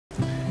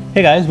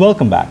Hey guys,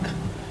 welcome back.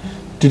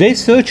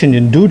 Today's search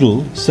engine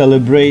Doodle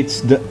celebrates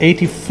the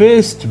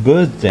 81st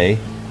birthday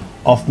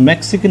of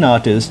Mexican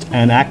artist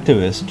and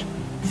activist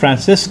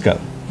Francisco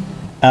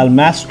El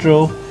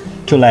Maestro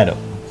Toledo,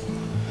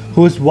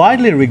 who is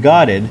widely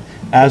regarded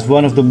as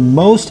one of the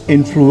most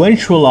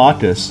influential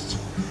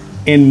artists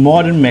in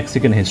modern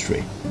Mexican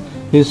history.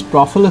 His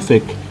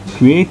prolific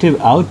creative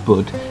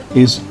output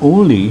is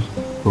only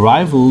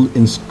rivaled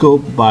in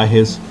scope by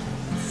his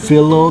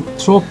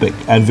philanthropic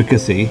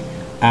advocacy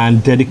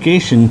and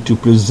dedication to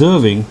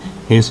preserving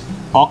his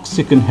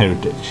Oaxacan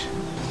heritage.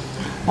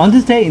 On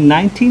this day in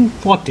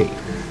 1940,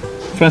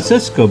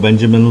 Francisco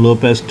Benjamin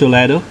Lopez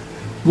Toledo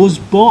was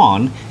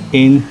born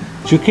in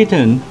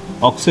Juquitán,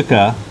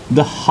 Oaxaca,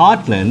 the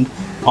heartland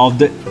of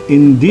the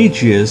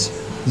indigenous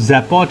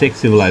Zapotec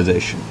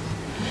civilization.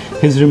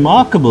 His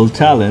remarkable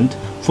talent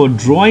for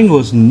drawing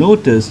was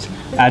noticed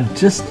at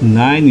just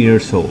 9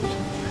 years old,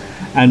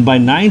 and by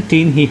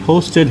 19 he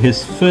hosted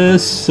his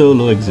first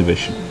solo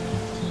exhibition.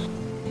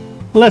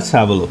 Let's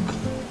have a look.